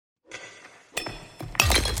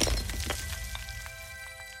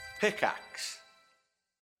Pickaxe.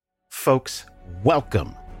 Folks,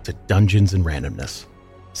 welcome to Dungeons and Randomness.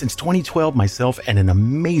 Since 2012, myself and an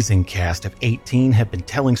amazing cast of 18 have been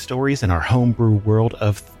telling stories in our homebrew world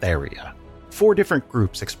of Theria. 4 different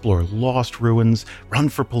groups explore lost ruins, run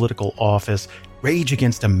for political office, rage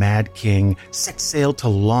against a mad king, set sail to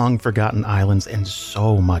long-forgotten islands, and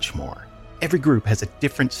so much more. Every group has a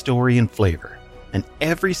different story and flavor, and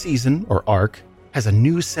every season, or arc, has a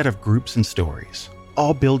new set of groups and stories,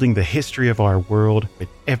 all building the history of our world with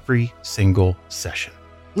every single session.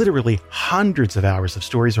 Literally hundreds of hours of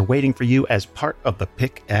stories are waiting for you as part of the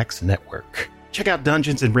Pickaxe Network. Check out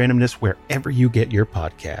Dungeons and Randomness wherever you get your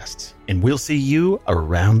podcasts, and we'll see you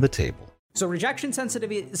around the table. So rejection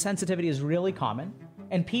sensitivity is really common,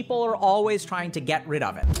 and people are always trying to get rid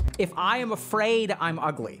of it. If I am afraid I'm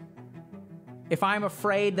ugly, if I'm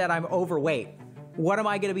afraid that I'm overweight, what am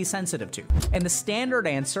I going to be sensitive to? And the standard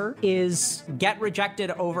answer is get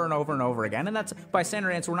rejected over and over and over again. And that's, by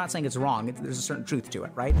standard answer, we're not saying it's wrong. There's a certain truth to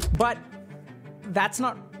it, right? But that's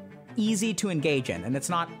not easy to engage in, and it's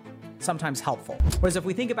not sometimes helpful. Whereas if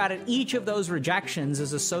we think about it, each of those rejections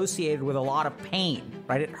is associated with a lot of pain,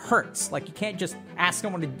 right? It hurts. Like, you can't just ask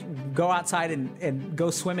someone to go outside and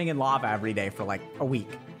go swimming in lava every day for like a week.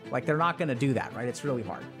 Like, they're not going to do that, right? It's really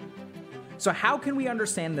hard. So how can we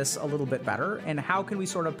understand this a little bit better, and how can we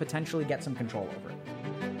sort of potentially get some control over it?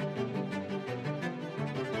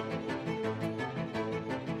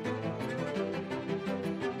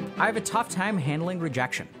 I have a tough time handling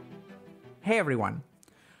rejection. Hey everyone.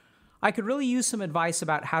 I could really use some advice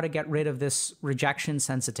about how to get rid of this rejection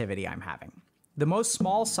sensitivity I'm having. The most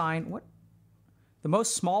small sign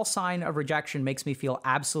of rejection makes me feel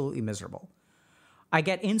absolutely miserable. I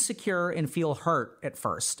get insecure and feel hurt at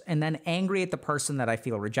first, and then angry at the person that I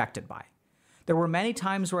feel rejected by. There were many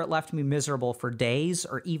times where it left me miserable for days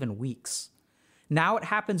or even weeks. Now it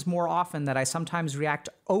happens more often that I sometimes react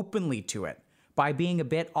openly to it by being a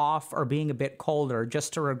bit off or being a bit colder,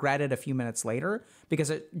 just to regret it a few minutes later because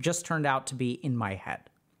it just turned out to be in my head.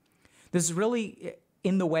 This is really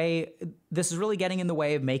getting in the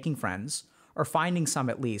way of making friends, or finding some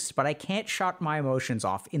at least, but I can't shut my emotions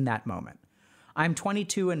off in that moment. I'm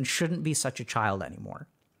 22 and shouldn't be such a child anymore.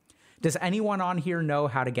 Does anyone on here know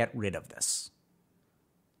how to get rid of this?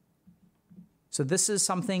 So this is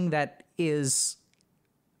something that a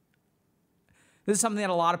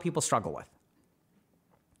lot of people struggle with.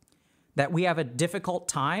 That we have a difficult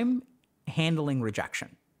time handling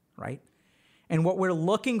rejection, right? And what we're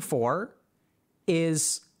looking for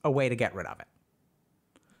is a way to get rid of it.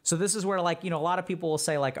 So this is where, like, a lot of people will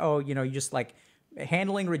say, like, oh, you just like,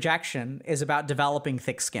 handling rejection is about developing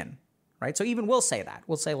thick skin, right? So even we'll say that.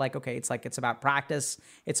 We'll say, like, okay, it's about practice.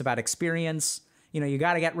 It's about experience. You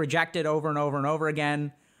got to get rejected over and over and over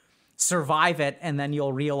again, survive it, and then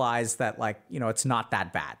you'll realize that, like, it's not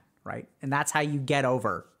that bad, right? And that's how you get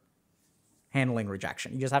over handling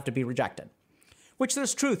rejection. You just have to be rejected, which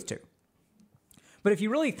there's truth to. But if you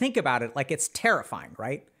really think about it, like, it's terrifying,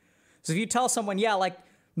 right? So if you tell someone, yeah, like,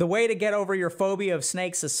 the way to get over your phobia of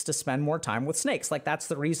snakes is to spend more time with snakes. Like, that's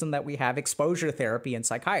the reason that we have exposure therapy in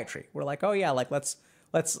psychiatry. We're like, oh yeah, like, let's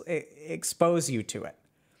expose you to it.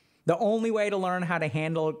 The only way to learn how to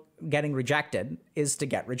handle getting rejected is to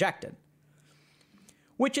get rejected.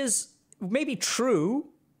 Which is maybe true,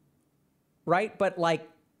 right? But, like,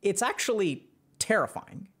 it's actually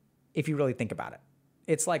terrifying if you really think about it.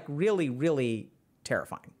 It's, like, really, really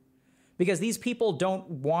terrifying. Because these people don't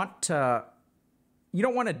want to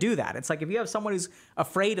do that. It's like, if you have someone who's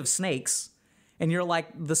afraid of snakes and you're like,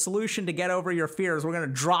 the solution to get over your fears, we're going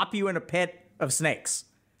to drop you in a pit of snakes.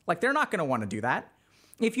 Like, they're not going to want to do that.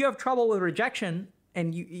 If you have trouble with rejection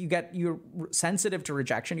and you're sensitive to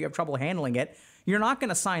rejection, you have trouble handling it, you're not going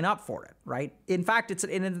to sign up for it, right? In fact,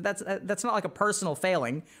 that's not like a personal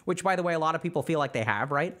failing, which, by the way, a lot of people feel like they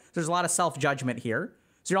have, right? There's a lot of self-judgment here.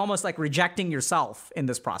 So you're almost like rejecting yourself in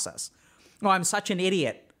this process. Oh, I'm such an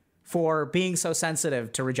idiot for being so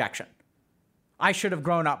sensitive to rejection. I should have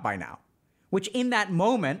grown up by now. Which, in that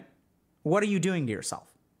moment, what are you doing to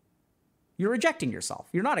yourself? You're rejecting yourself.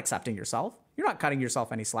 You're not accepting yourself. You're not cutting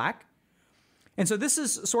yourself any slack. And so this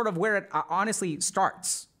is sort of where it honestly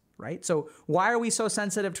starts, right? So why are we so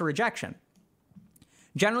sensitive to rejection?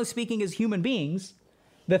 Generally speaking, as human beings,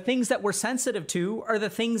 the things that we're sensitive to are the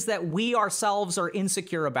things that we ourselves are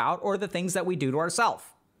insecure about, or the things that we do to ourselves.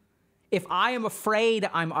 If I am afraid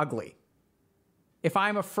I'm ugly, if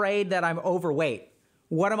I'm afraid that I'm overweight,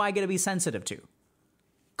 what am I going to be sensitive to?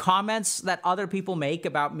 Comments that other people make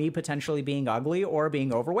about me potentially being ugly or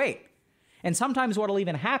being overweight. And sometimes what'll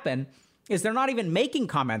even happen is they're not even making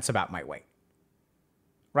comments about my weight.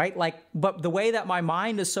 right? Like, but the way that my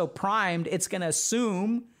mind is so primed, it's going to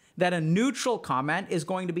assume that a neutral comment is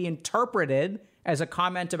going to be interpreted as a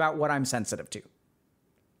comment about what I'm sensitive to.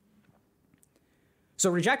 So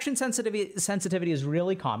rejection sensitivity is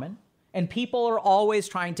really common, and people are always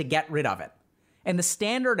trying to get rid of it. And the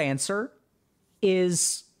standard answer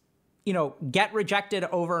is, get rejected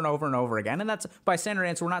over and over and over again. And that's, by standard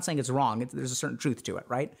answer, we're not saying it's wrong. There's a certain truth to it,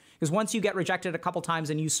 right? Because once you get rejected a couple times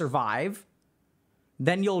and you survive,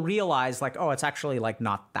 then you'll realize like, oh, it's actually like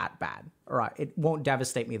not that bad, or it won't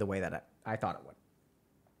devastate me the way that I thought it would.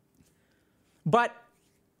 But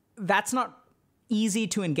that's not easy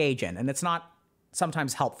to engage in, and it's not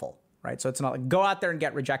sometimes helpful, right? So it's not like go out there and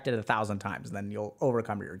get rejected 1,000 times, and then you'll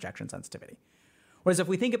overcome your rejection sensitivity. Whereas if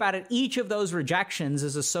we think about it, each of those rejections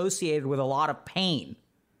is associated with a lot of pain,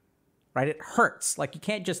 right? It hurts. Like you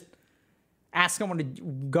can't just ask someone to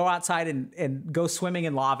go outside and go swimming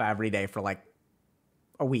in lava every day for like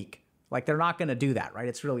a week. Like they're not going to do that, right?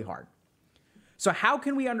 It's really hard. So how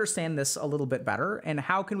can we understand this a little bit better, and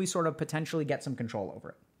how can we sort of potentially get some control over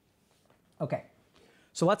it? Okay,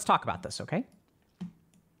 so let's talk about this, okay?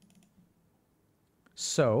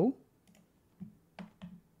 So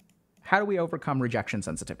how do we overcome rejection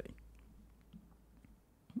sensitivity?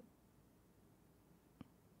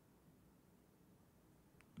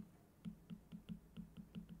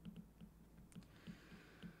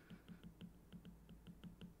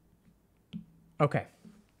 Okay.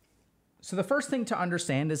 So the first thing to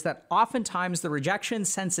understand is that oftentimes the rejection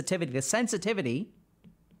sensitivity, the sensitivity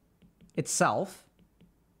itself,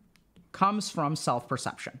 comes from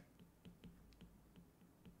self-perception.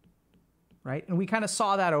 Right? And we kind of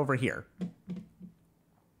saw that over here.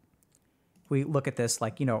 We look at this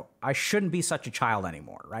like, I shouldn't be such a child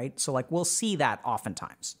anymore, right? So like we'll see that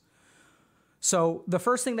oftentimes. So the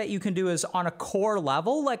first thing that you can do is on a core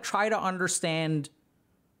level, like try to understand,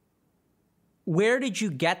 where did you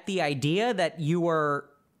get the idea that you were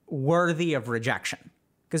worthy of rejection?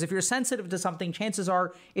 Because if you're sensitive to something, chances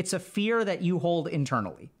are it's a fear that you hold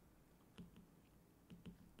internally.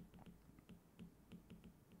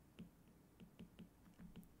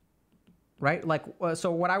 Right? Like, so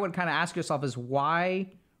what I would kind of ask yourself is, why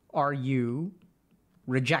are you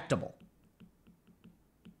rejectable?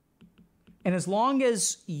 And as long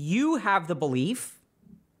as you have the belief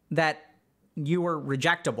that you are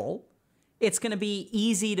rejectable, it's going to be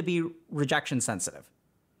easy to be rejection sensitive,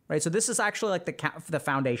 right? So this is actually like the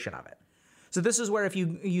foundation of it. So this is where if you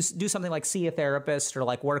do something like see a therapist or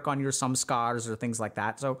like work on your samskars or things like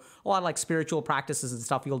that. So a lot of like spiritual practices and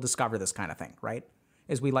stuff, you'll discover this kind of thing, right?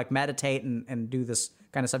 Is we like meditate and do this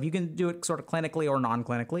kind of stuff. You can do it sort of clinically or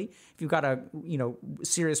non-clinically. If you've got a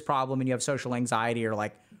serious problem and you have social anxiety or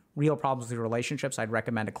like real problems with your relationships, I'd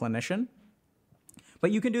recommend a clinician.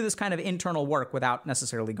 But you can do this kind of internal work without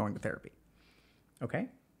necessarily going to therapy. Okay?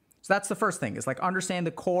 So that's the first thing, is like understand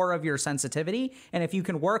the core of your sensitivity. And if you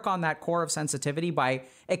can work on that core of sensitivity by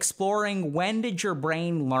exploring, when did your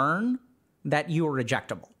brain learn that you were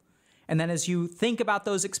rejectable? And then as you think about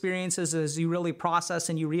those experiences, as you really process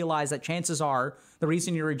and you realize that chances are the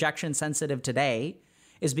reason you're rejection sensitive today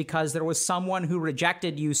is because there was someone who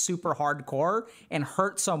rejected you super hardcore and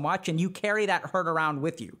hurt so much, and you carry that hurt around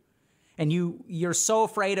with you. And you're so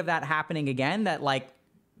afraid of that happening again that like,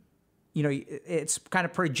 it's kind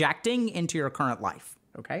of projecting into your current life,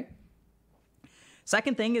 okay?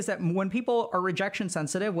 Second thing is that when people are rejection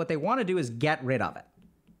sensitive, what they want to do is get rid of it.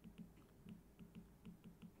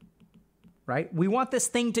 Right? We want this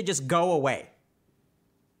thing to just go away.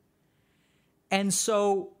 And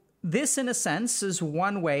so this, in a sense, is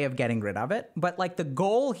one way of getting rid of it. But like the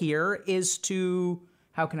goal here is to,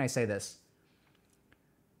 how can I say this?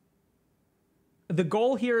 The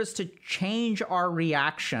goal here is to change our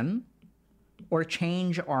reaction or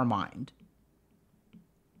change our mind.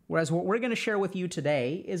 Whereas what we're going to share with you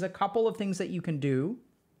today is a couple of things that you can do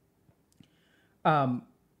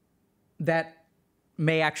that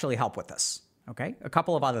may actually help with this, okay? A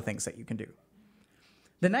couple of other things that you can do.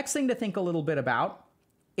 The next thing to think a little bit about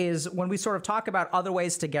is when we sort of talk about other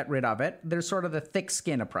ways to get rid of it, there's sort of the thick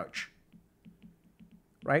skin approach,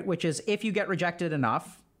 right? Which is if you get rejected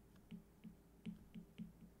enough,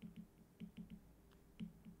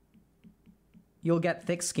 you'll get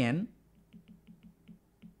thick skin,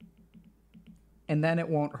 and then it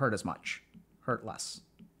won't hurt as much, hurt less,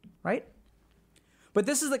 right? But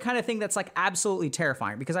this is the kind of thing that's like absolutely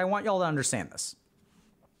terrifying, because I want y'all to understand this.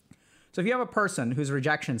 So if you have a person who's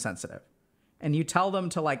rejection sensitive and you tell them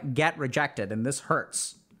to like get rejected and this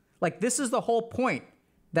hurts, like this is the whole point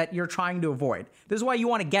that you're trying to avoid. This is why you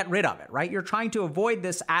want to get rid of it, right? You're trying to avoid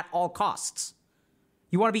this at all costs.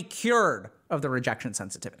 You want to be cured of the rejection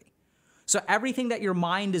sensitivity. So everything that your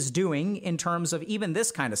mind is doing in terms of even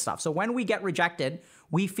this kind of stuff. So when we get rejected,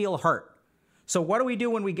 we feel hurt. So what do we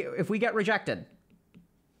do if we get rejected?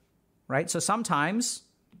 Right? So sometimes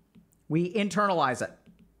we internalize it.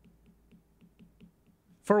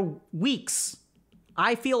 For weeks,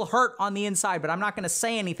 I feel hurt on the inside, but I'm not going to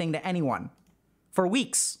say anything to anyone. For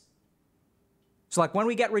weeks. So like when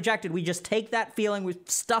we get rejected, we just take that feeling, we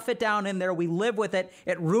stuff it down in there, we live with it.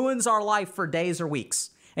 It ruins our life for days or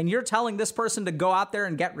weeks. And you're telling this person to go out there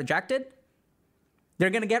and get rejected? They're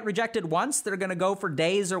going to get rejected once. They're going to go for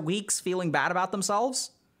days or weeks feeling bad about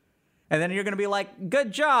themselves. And then you're going to be like,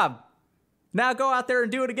 good job. Now go out there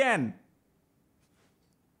and do it again.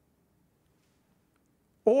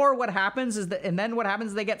 Or what happens is that, and then what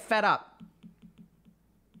happens is they get fed up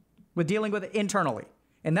with dealing with it internally.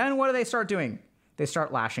 And then what do they start doing? They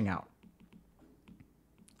start lashing out.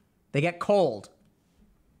 They get cold.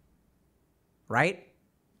 Right?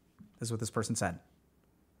 This is what this person said.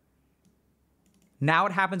 Now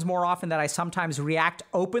it happens more often that I sometimes react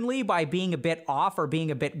openly by being a bit off or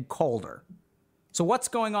being a bit colder. So what's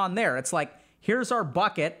going on there? It's like, here's our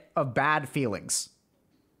bucket of bad feelings.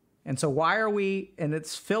 And so why are we, and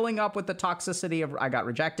it's filling up with the toxicity of I got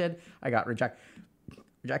rejected,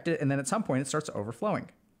 rejected, and then at some point it starts overflowing.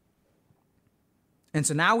 And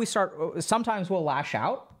so now sometimes we'll lash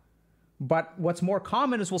out, but what's more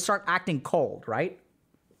common is we'll start acting cold, right?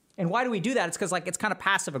 And why do we do that? It's because it's kind of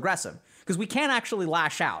passive aggressive, because we can't actually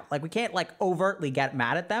lash out. We can't overtly get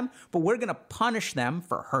mad at them, but we're going to punish them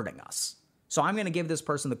for hurting us. So I'm going to give this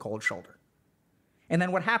person the cold shoulder. And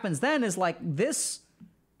then what happens then is this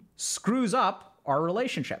screws up our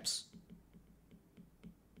relationships.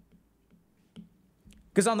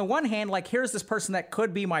 Because on the one hand, here's this person that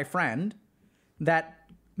could be my friend that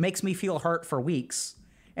makes me feel hurt for weeks.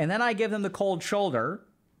 And then I give them the cold shoulder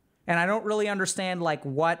and I don't really understand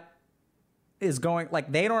what is going,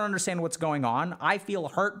 they don't understand what's going on. I feel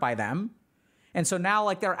hurt by them. And so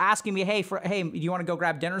now they're asking me, hey, do you want to go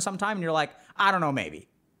grab dinner sometime? And you're like, I don't know, maybe.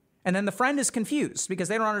 And then the friend is confused because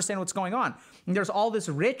they don't understand what's going on. And there's all this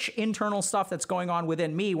rich internal stuff that's going on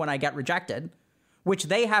within me when I get rejected, which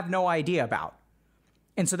they have no idea about.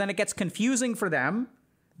 And so then it gets confusing for them.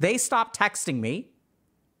 They stop texting me.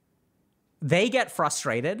 They get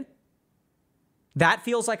frustrated. That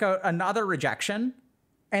feels like another rejection.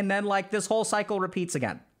 And then this whole cycle repeats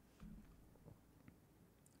again.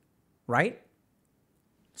 Right?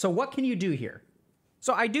 So what can you do here?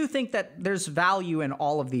 So I do think that there's value in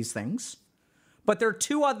all of these things, but there are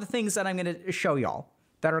two other things that I'm going to show y'all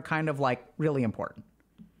that are kind of really important.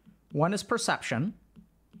 One is perception,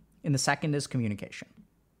 and the second is communication.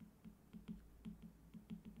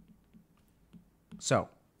 So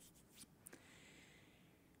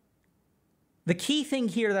the key thing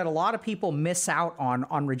here that a lot of people miss out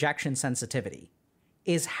on rejection sensitivity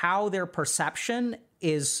is how their perception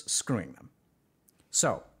is screwing them.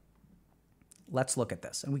 So let's look at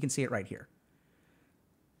this, and we can see it right here.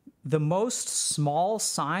 The most small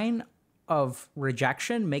sign of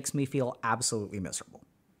rejection makes me feel absolutely miserable.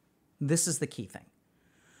 This is the key thing.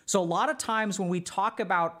 So a lot of times when we talk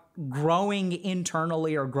about growing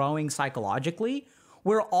internally or growing psychologically,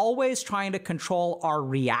 we're always trying to control our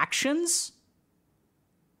reactions,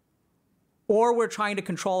 or we're trying to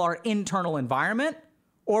control our internal environment,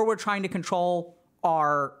 or we're trying to control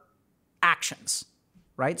our actions.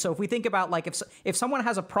 Right? So if we think about if someone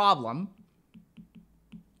has a problem,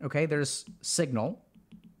 okay, there's signal,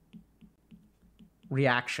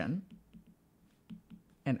 reaction,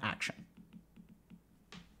 and action.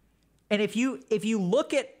 And if you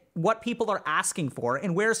look at what people are asking for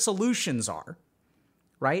and where solutions are,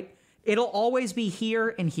 right, it'll always be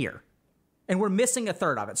here and here. And we're missing a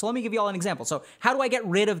third of it. So let me give you all an example. So how do I get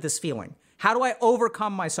rid of this feeling? How do I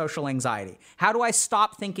overcome my social anxiety? How do I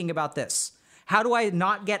stop thinking about this? How do I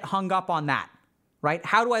not get hung up on that, right?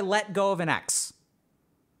 How do I let go of an ex?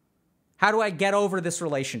 How do I get over this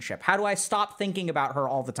relationship? How do I stop thinking about her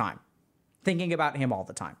all the time? Thinking about him all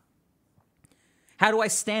the time? How do I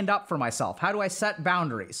stand up for myself? How do I set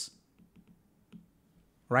boundaries?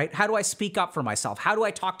 Right? How do I speak up for myself? How do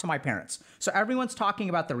I talk to my parents? So everyone's talking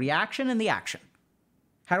about the reaction and the action.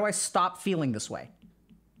 How do I stop feeling this way?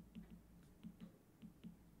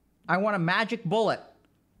 I want a magic bullet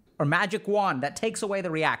or magic wand that takes away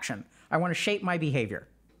the reaction. I want to shape my behavior.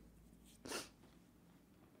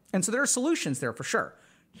 And so there are solutions there for sure.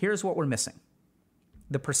 Here's what we're missing: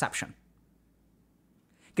 the perception.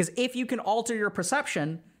 Because if you can alter your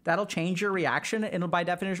perception, that'll change your reaction, and by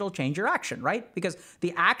definition, it'll change your action, right? Because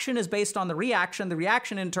the action is based on the reaction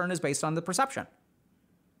in turn is based on the perception.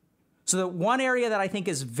 So the one area that I think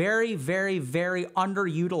is very, very, very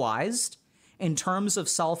underutilized in terms of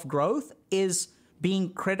self-growth is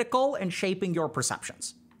being critical and shaping your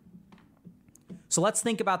perceptions. So let's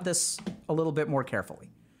think about this a little bit more carefully.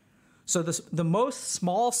 So the most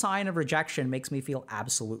small sign of rejection makes me feel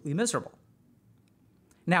absolutely miserable.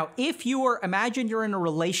 Now, imagine you're in a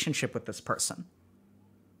relationship with this person.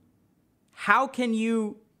 How can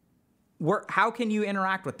you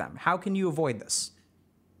interact with them? How can you avoid this?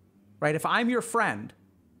 Right? If I'm your friend,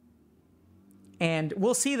 and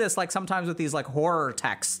we'll see this like sometimes with these like horror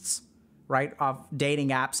texts, right, of dating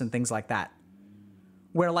apps and things like that,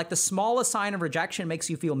 where like the smallest sign of rejection makes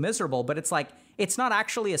you feel miserable, but it's like, it's not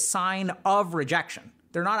actually a sign of rejection.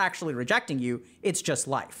 They're not actually rejecting you. It's just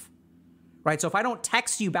life, right? So if I don't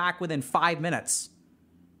text you back within 5 minutes,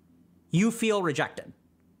 you feel rejected.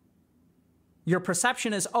 Your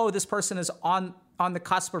perception is, oh, this person is on the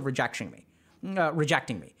cusp of rejecting me.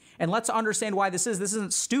 And let's understand why this is. This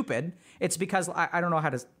isn't stupid. It's because I don't know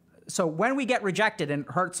how to. So when we get rejected, and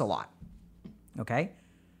it hurts a lot. Okay?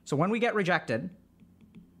 So when we get rejected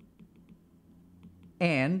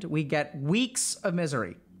and we get weeks of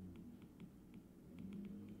misery,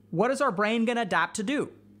 what is our brain going to adapt to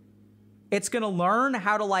do? It's going to learn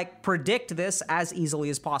how to like predict this as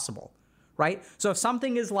easily as possible, right? So if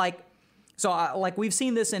something is like, like we've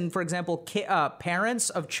seen this in, for example,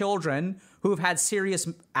 parents of children who've had serious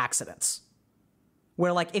accidents,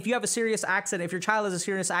 where like if you have a serious accident, if your child has a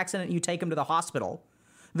serious accident and you take him to the hospital,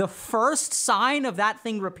 the first sign of that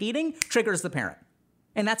thing repeating triggers the parent.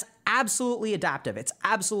 And that's absolutely adaptive. It's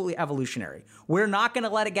absolutely evolutionary. We're not going to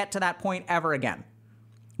let it get to that point ever again.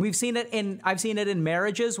 I've seen it in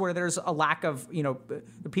marriages where there's a lack of,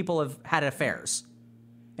 the people have had affairs.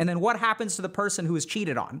 And then what happens to the person who is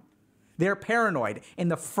cheated on? They're paranoid.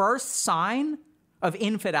 And the first sign of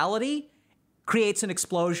infidelity creates an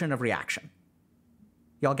explosion of reaction.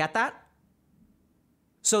 Y'all get that?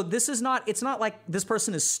 So it's not like this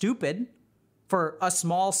person is stupid for a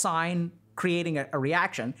small sign creating a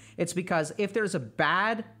reaction. It's because if there's a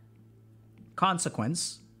bad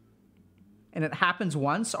consequence and it happens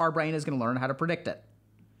once, our brain is going to learn how to predict it.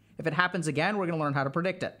 If it happens again, we're going to learn how to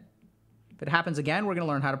predict it. If it happens again, we're going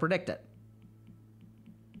to learn how to predict it.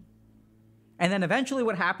 And then eventually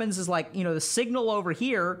what happens is like, the signal over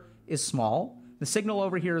here is small. The signal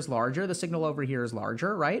over here is larger. The signal over here is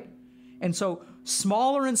larger, right? And so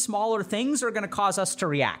smaller and smaller things are going to cause us to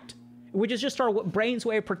react, which is just our brain's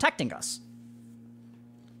way of protecting us.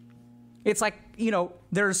 It's like,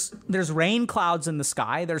 there's rain clouds in the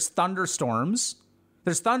sky. There's thunderstorms.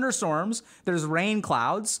 There's rain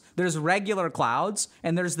clouds. There's regular clouds.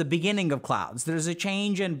 And there's the beginning of clouds. There's a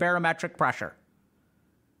change in barometric pressure.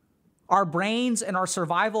 Our brains and our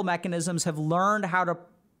survival mechanisms have learned how to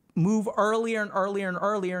move earlier and earlier and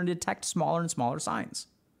earlier and detect smaller and smaller signs.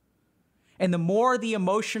 And the more the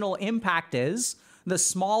emotional impact is, the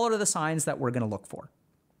smaller the signs that we're going to look for.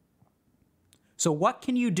 So what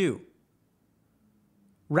can you do?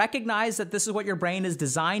 Recognize that this is what your brain is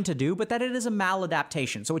designed to do, but that it is a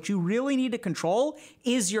maladaptation. So what you really need to control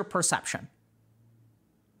is your perception.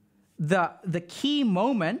 The key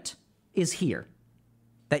moment is here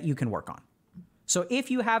that you can work on. So if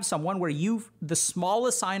you have someone where the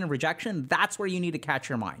smallest sign of rejection, that's where you need to catch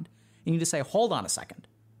your mind. You need to say, hold on a second.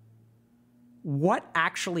 What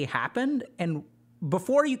actually happened? And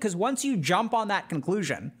because once you jump on that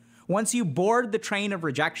conclusion, once you board the train of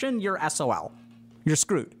rejection, you're SOL. You're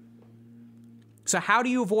screwed. So how do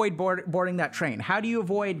you avoid boarding that train? How do you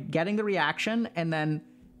avoid getting the reaction and then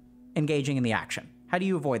engaging in the action? How do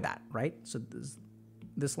you avoid that, right? So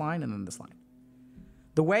this line and then this line.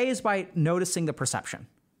 The way is by noticing the perception.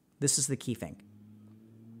 This is the key thing.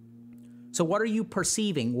 So what are you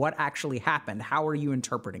perceiving? What actually happened? How are you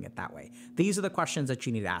interpreting it that way? These are the questions that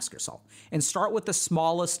you need to ask yourself. And start with the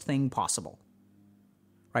smallest thing possible.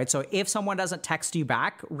 Right? So if someone doesn't text you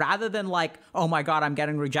back, rather than like, oh my God, I'm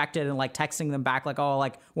getting rejected, and like texting them back like, oh,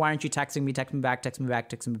 like, why aren't you texting me? Text me back, text me back,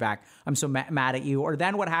 text me back. I'm so mad at you. Or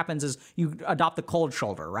then what happens is you adopt the cold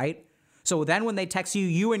shoulder, right? So then when they text you,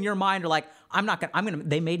 you in your mind are like,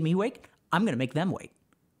 they made me wait. I'm going to make them wait.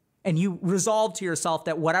 And you resolve to yourself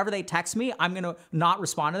that whatever they text me, I'm going to not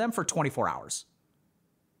respond to them for 24 hours.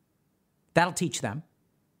 That'll teach them.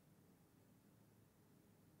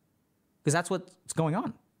 Because that's what's going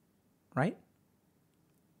on, right?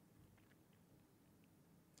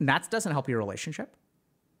 And that doesn't help your relationship.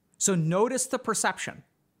 So notice the perception.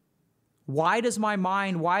 Why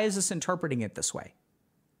is this interpreting it this way?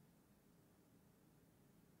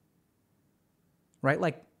 Right?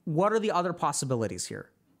 Like, what are the other possibilities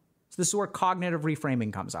here? So this is where cognitive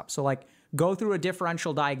reframing comes up. So like, Go through a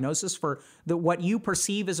differential diagnosis for what you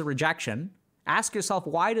perceive as a rejection. Ask yourself,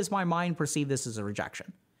 why does my mind perceive this as a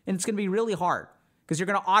rejection? And it's going to be really hard because you're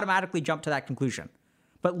going to automatically jump to that conclusion.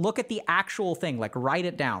 But look at the actual thing, like write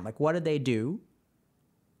it down. Like, what did they do?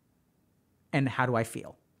 And how do I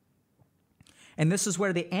feel? And this is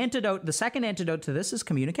where the second antidote to this is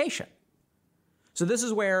communication. So this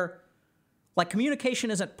is where, like,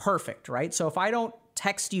 communication isn't perfect, right? So if I don't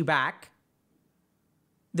text you back,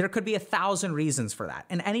 there could be 1,000 reasons for that.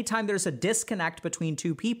 And anytime there's a disconnect between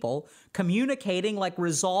two people, communicating like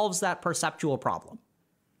resolves that perceptual problem.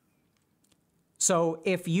 So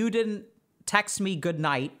if you didn't text me good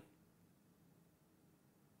night,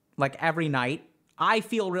 like every night, I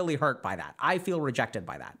feel really hurt by that. I feel rejected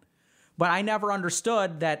by that. But I never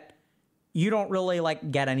understood that you don't really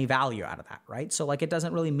like get any value out of that, right? So like it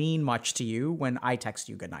doesn't really mean much to you when I text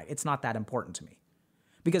you good night. It's not that important to me.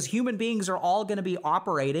 Because human beings are all going to be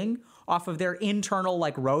operating off of their internal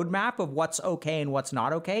like roadmap of what's okay and what's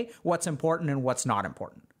not okay, what's important and what's not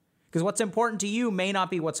important. Because what's important to you may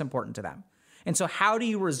not be what's important to them. And so how do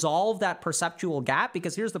you resolve that perceptual gap?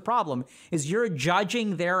 Because here's the problem, is you're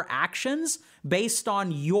judging their actions based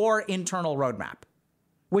on your internal roadmap,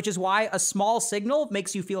 which is why a small signal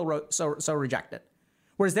makes you feel so rejected,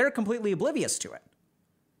 whereas they're completely oblivious to it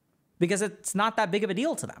because it's not that big of a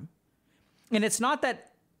deal to them. And it's not that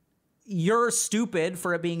you're stupid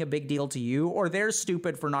for it being a big deal to you or they're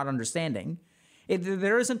stupid for not understanding.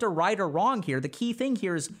 There isn't a right or wrong here. The key thing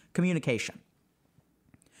here is communication.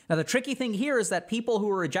 Now, the tricky thing here is that people who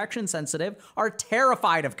are rejection sensitive are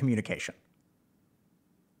terrified of communication.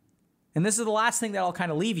 And this is the last thing that I'll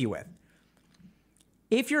kind of leave you with.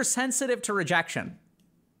 If you're sensitive to rejection,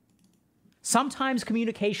 sometimes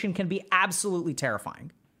communication can be absolutely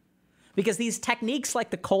terrifying. Because these techniques like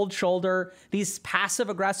the cold shoulder, these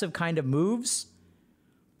passive-aggressive kind of moves,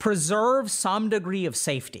 preserve some degree of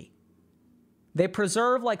safety. They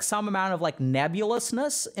preserve like some amount of like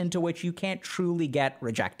nebulousness into which you can't truly get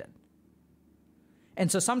rejected.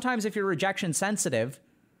 And so sometimes if you're rejection sensitive,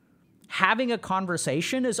 having a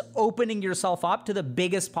conversation is opening yourself up to the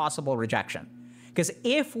biggest possible rejection. Because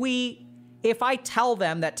if I tell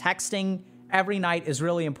them that texting every night is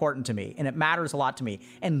really important to me and it matters a lot to me,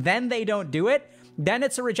 and then they don't do it, then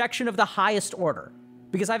it's a rejection of the highest order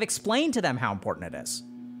because I've explained to them how important it is.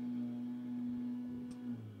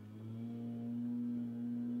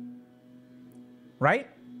 Right?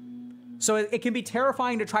 So it can be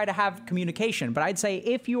terrifying to try to have communication, but I'd say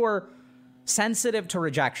if you're sensitive to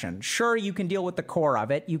rejection, sure, you can deal with the core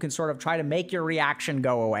of it. You can sort of try to make your reaction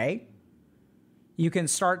go away. You can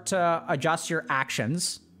start to adjust your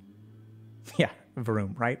actions. Yeah,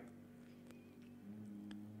 vroom, right?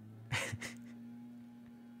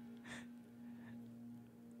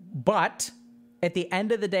 But at the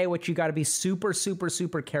end of the day, what you got to be super, super,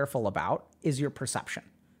 super careful about is your perception.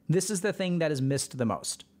 This is the thing that is missed the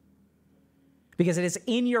most. Because it is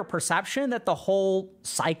in your perception that the whole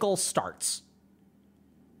cycle starts.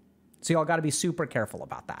 So y'all got to be super careful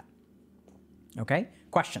about that. Okay?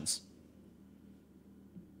 Questions?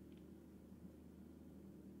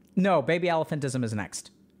 No, baby elephantism is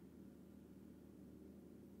next.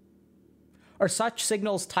 Are such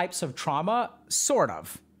signals types of trauma? Sort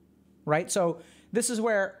of, right? So this is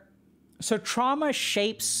where, so trauma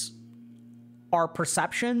shapes our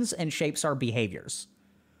perceptions and shapes our behaviors.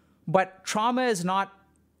 But trauma is not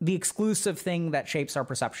the exclusive thing that shapes our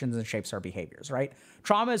perceptions and shapes our behaviors, right?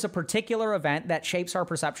 Trauma is a particular event that shapes our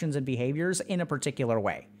perceptions and behaviors in a particular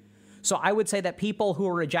way. So I would say that people who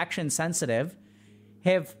are rejection sensitive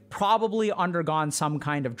have probably undergone some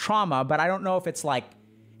kind of trauma, but I don't know if it's like,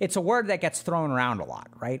 it's a word that gets thrown around a lot,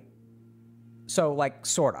 right? So like,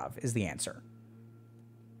 sort of is the answer.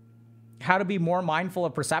 How to be more mindful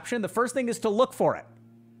of perception? The first thing is to look for it.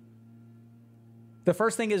 The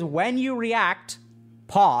first thing is when you react,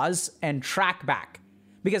 pause and track back.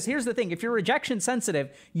 Because here's the thing, if you're rejection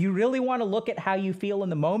sensitive, you really want to look at how you feel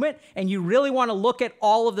in the moment, and you really want to look at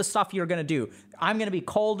all of the stuff you're going to do. I'm going to be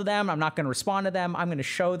cold to them. I'm not going to respond to them. I'm going to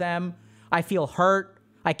show them. I feel hurt.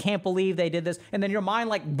 I can't believe they did this. And then your mind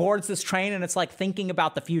like boards this train and it's like thinking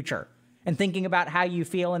about the future and thinking about how you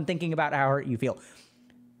feel and thinking about how hurt you feel.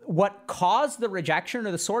 What caused the rejection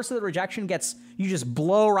or the source of the rejection you just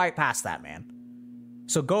blow right past that, man.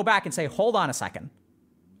 So go back and say, hold on a second.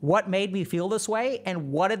 What made me feel this way,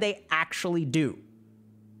 and what did they actually do?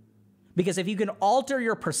 Because if you can alter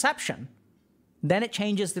your perception, then it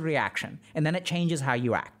changes the reaction, and then it changes how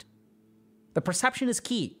you act. The perception is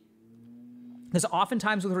key. Because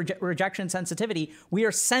oftentimes with rejection sensitivity, we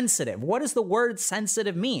are sensitive. What does the word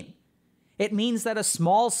sensitive mean? It means that a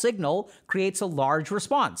small signal creates a large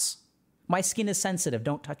response. My skin is sensitive.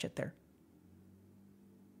 Don't touch it there.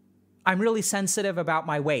 I'm really sensitive about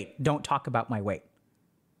my weight. Don't talk about my weight.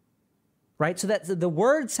 Right? So that the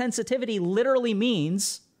word sensitivity literally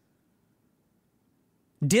means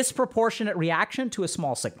disproportionate reaction to a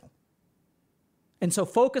small signal. And so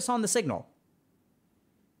focus on the signal.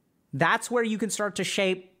 That's where you can start to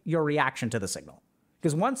shape your reaction to the signal.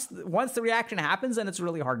 Because once the reaction happens, then it's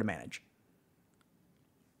really hard to manage.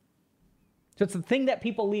 So it's the thing that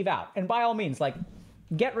people leave out. And by all means, like,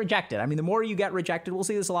 get rejected. I mean, the more you get rejected, we'll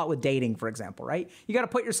see this a lot with dating, for example, right? You got to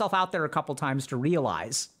put yourself out there a couple times to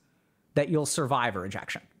realize that you'll survive a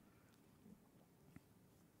rejection.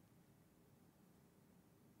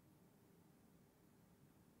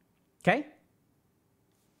 Okay?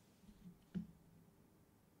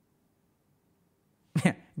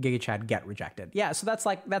 Giga Chad, get rejected. Yeah, so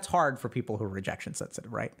that's hard for people who are rejection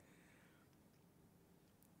sensitive, right?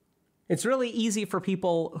 It's really easy for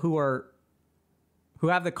people who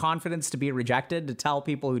have the confidence to be rejected to tell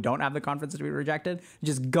people who don't have the confidence to be rejected,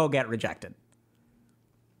 just go get rejected.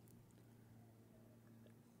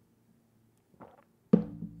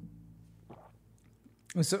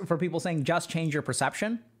 So for people saying just change your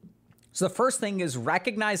perception. So the first thing is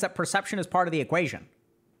recognize that perception is part of the equation.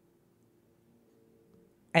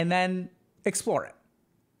 And then explore it.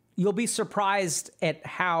 You'll be surprised at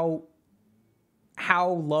how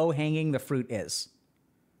low-hanging the fruit is.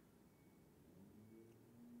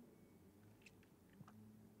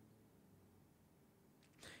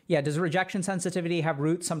 Yeah, does rejection sensitivity have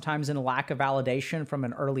roots sometimes in a lack of validation from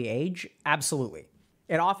an early age? Absolutely.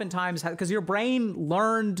 It oftentimes has, because your brain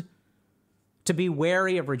learned to be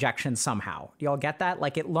wary of rejection somehow. Do y'all get that?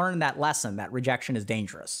 Like, it learned that lesson that rejection is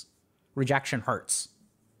dangerous. Rejection hurts.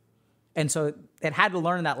 And so it had to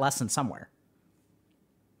learn that lesson somewhere.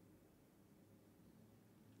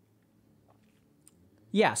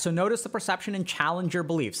 Yeah, so notice the perception and challenge your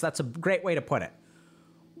beliefs. That's a great way to put it.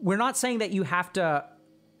 We're not saying that you have to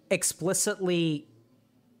explicitly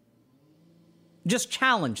just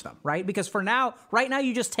challenge them, right? Because right now,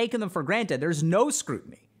 you just taken them for granted. There's no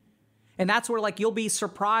scrutiny. And that's where, like, you'll be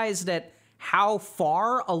surprised at how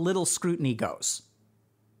far a little scrutiny goes.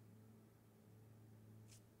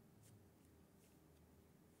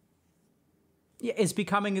 Is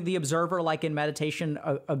becoming the observer, like in meditation,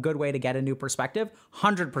 a good way to get a new perspective?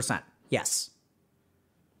 100%, yes.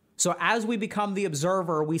 So as we become the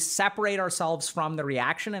observer, we separate ourselves from the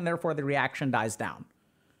reaction, and therefore the reaction dies down.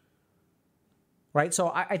 Right? So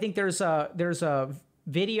I think there's a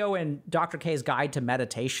video in Dr. K's Guide to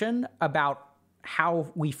Meditation about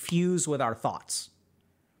how we fuse with our thoughts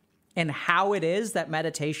and how it is that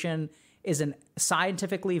meditation is a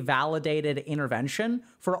scientifically validated intervention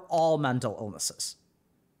for all mental illnesses.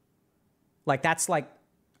 I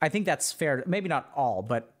think that's fair. Maybe not all,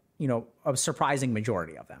 but, a surprising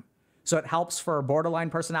majority of them. So it helps for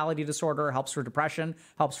borderline personality disorder, helps for depression,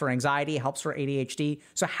 helps for anxiety, helps for ADHD.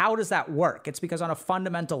 So how does that work? It's because on a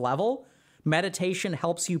fundamental level, meditation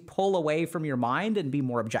helps you pull away from your mind and be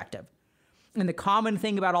more objective. And the common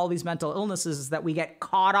thing about all these mental illnesses is that we get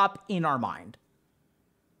caught up in our mind.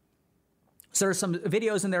 So there's some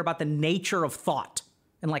videos in there about the nature of thought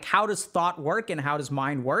and, like, how does thought work and how does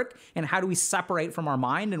mind work and how do we separate from our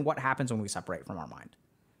mind and what happens when we separate from our mind.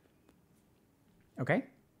 Okay?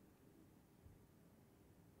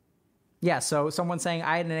 Yeah, so someone's saying,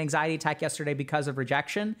 I had an anxiety attack yesterday because of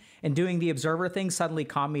rejection, and doing the observer thing suddenly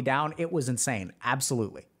calmed me down. It was insane.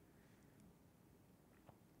 Absolutely.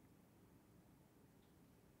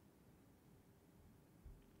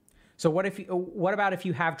 So what about if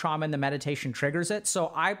you have trauma and the meditation triggers it?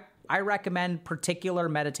 So I recommend particular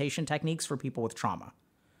meditation techniques for people with trauma.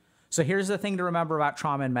 So here's the thing to remember about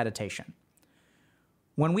trauma and meditation.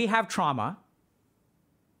 When we have trauma,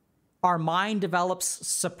 our mind develops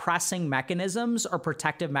suppressing mechanisms or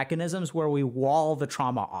protective mechanisms where we wall the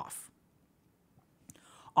trauma off.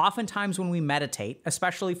 Oftentimes when we meditate,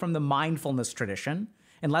 especially from the mindfulness tradition,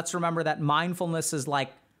 and let's remember that mindfulness is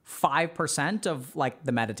like 5% of, like,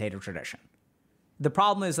 the meditative tradition. The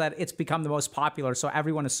problem is that it's become the most popular, so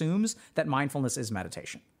everyone assumes that mindfulness is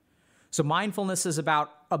meditation. So mindfulness is about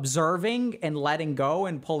observing and letting go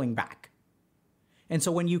and pulling back. And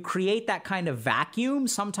so when you create that kind of vacuum,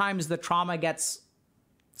 sometimes the trauma gets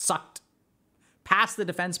sucked past the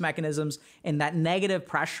defense mechanisms, and that negative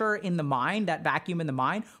pressure in the mind, that vacuum in the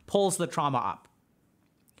mind, pulls the trauma up.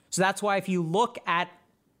 So that's why if you look at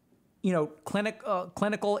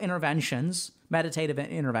clinical interventions, meditative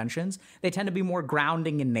interventions, they tend to be more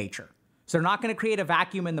grounding in nature. So they're not going to create a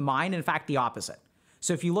vacuum in the mind. In fact, the opposite.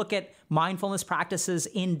 So if you look at mindfulness practices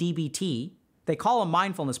in DBT, they call them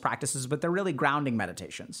mindfulness practices, but they're really grounding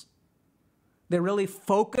meditations. They're really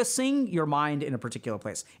focusing your mind in a particular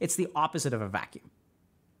place. It's the opposite of a vacuum.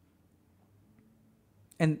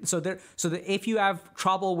 And so if you have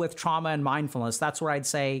trouble with trauma and mindfulness, that's where I'd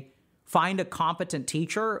say find a competent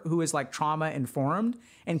teacher who is like trauma informed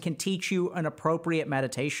and can teach you an appropriate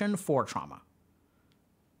meditation for trauma.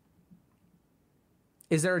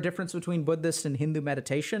 Is there a difference between Buddhist and Hindu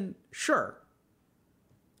meditation? Sure.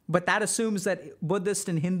 But that assumes that Buddhist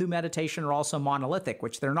and Hindu meditation are also monolithic,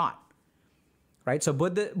 which they're not. Right? So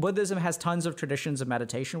Buddhism has tons of traditions of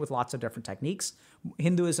meditation with lots of different techniques.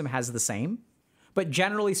 Hinduism has the same. But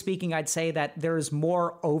generally speaking, I'd say that there is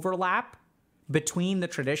more overlap between the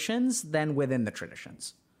traditions than within the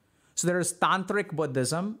traditions. So there's Tantric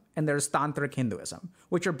Buddhism and there's Tantric Hinduism,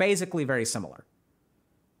 which are basically very similar.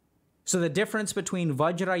 So the difference between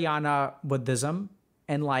Vajrayana Buddhism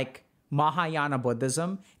and like Mahayana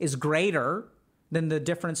Buddhism is greater than the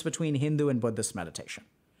difference between Hindu and Buddhist meditation.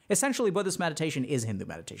 Essentially, Buddhist meditation is Hindu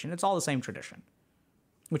meditation. It's all the same tradition,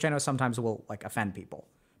 which I know sometimes will like offend people.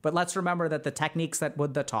 But let's remember that the techniques that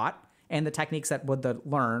Buddha taught and the techniques that Buddha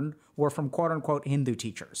learned were from quote unquote Hindu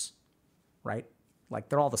teachers, right? Like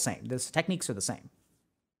they're all the same. The techniques are the same.